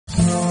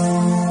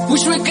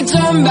Wish we could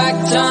turn back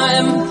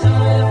time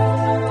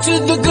to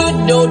the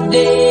good old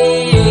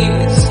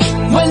days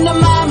when the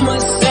mama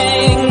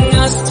sang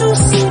us to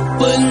sleep,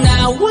 but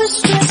now we're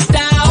stressed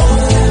out.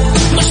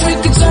 Wish we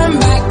could turn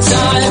back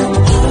time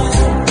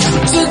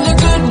to the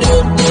good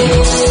old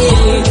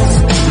days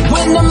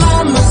when the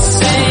mama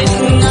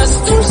sang us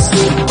to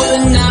sleep, but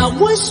now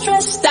we're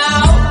stressed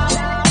out.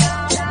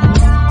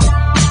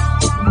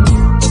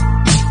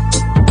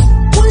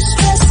 We're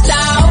stressed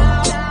out.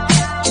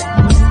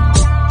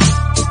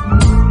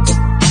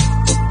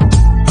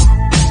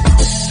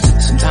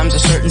 Sometimes a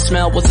certain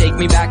smell will take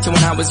me back to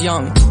when I was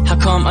young. How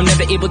come I'm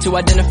never able to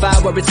identify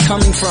where it's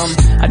coming from?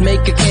 I'd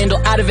make a candle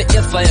out of it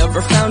if I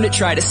ever found it.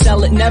 Try to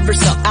sell it, never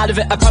sell out of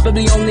it. I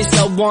probably only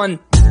sell one.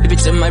 Maybe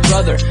to my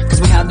brother,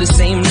 cause we have the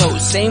same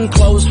nose, same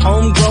clothes,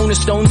 homegrown, a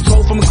stone's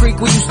throw from a creek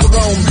we used to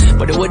roam.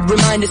 But it would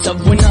remind us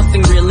of when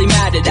nothing really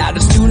mattered. Out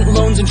of student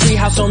loans and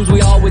treehouse homes,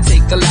 we all would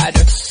take the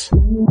ladder.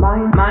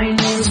 My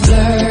name's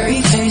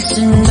Blurry Face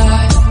and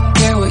I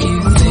care what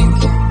you think.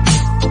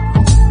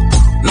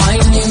 My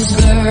name's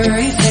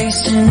Blurry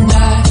Face and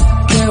I